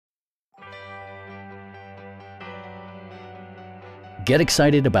Get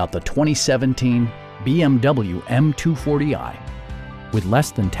excited about the 2017 BMW M240i. With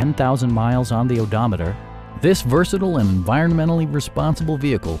less than 10,000 miles on the odometer, this versatile and environmentally responsible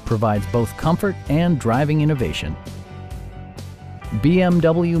vehicle provides both comfort and driving innovation.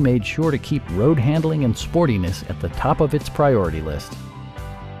 BMW made sure to keep road handling and sportiness at the top of its priority list.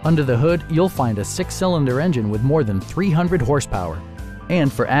 Under the hood, you'll find a 6-cylinder engine with more than 300 horsepower.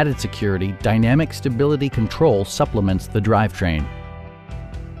 And for added security, dynamic stability control supplements the drivetrain.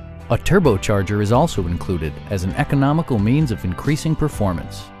 A turbocharger is also included as an economical means of increasing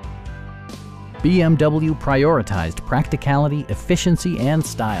performance. BMW prioritized practicality, efficiency, and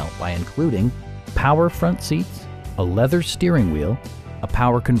style by including power front seats, a leather steering wheel, a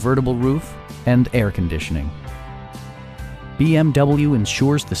power convertible roof, and air conditioning. BMW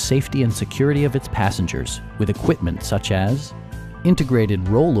ensures the safety and security of its passengers with equipment such as integrated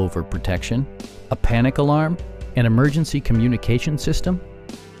rollover protection, a panic alarm, an emergency communication system,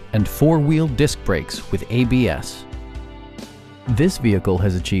 and 4-wheel disc brakes with ABS. This vehicle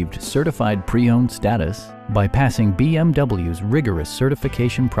has achieved certified pre-owned status by passing BMW's rigorous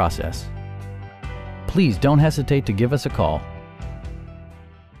certification process. Please don't hesitate to give us a call.